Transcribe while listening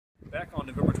Back on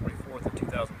November 24th of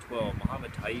 2012,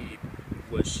 Mohammad Taib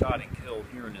was shot and killed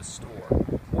here in this store.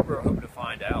 What we're hoping to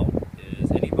find out is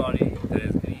anybody that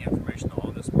has any information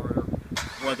on this murder,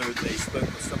 whether they spoke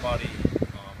with somebody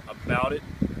about it,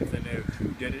 if they know who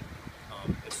did it.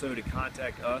 If so, to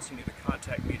contact us, you need to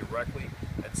contact me directly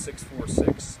at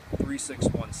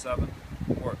 646-3617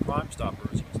 or at Crime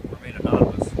Stoppers. You can remain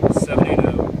anonymous.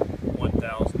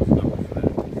 780-1000 is the number for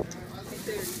that.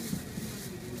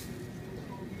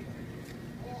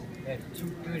 At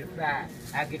 2:35,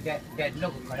 I get that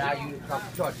local because I use it come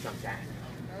short sometimes.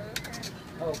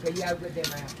 Okay, you have a good day,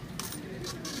 man.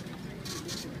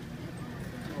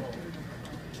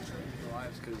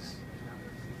 Because,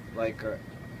 like,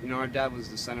 our dad was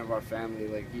the center of our family.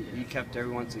 Like, he kept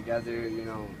everyone together.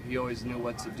 He always knew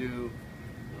what to do.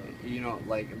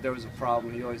 Like, if there was a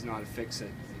problem, he always knew how to fix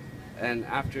it. And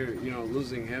after,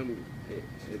 losing him,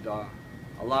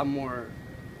 a lot more,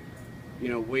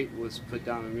 weight was put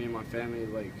down on me and my family,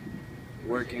 like,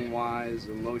 working-wise,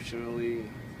 emotionally.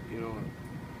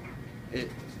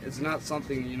 It's not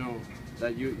something,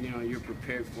 that you're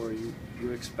prepared for. You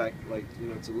expect, like,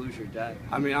 to lose your dad.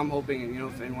 I mean, I'm hoping,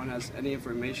 if anyone has any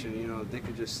information, they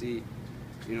could just see,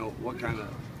 what kind of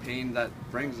pain that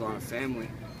brings on a family.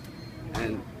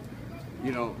 And,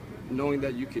 knowing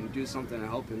that you can do something to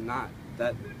help him, not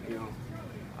that,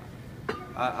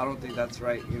 I don't think that's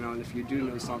right, and if you do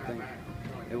know something,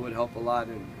 it would help a lot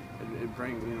and it'd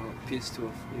bring, peace to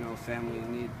a family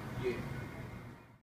in need.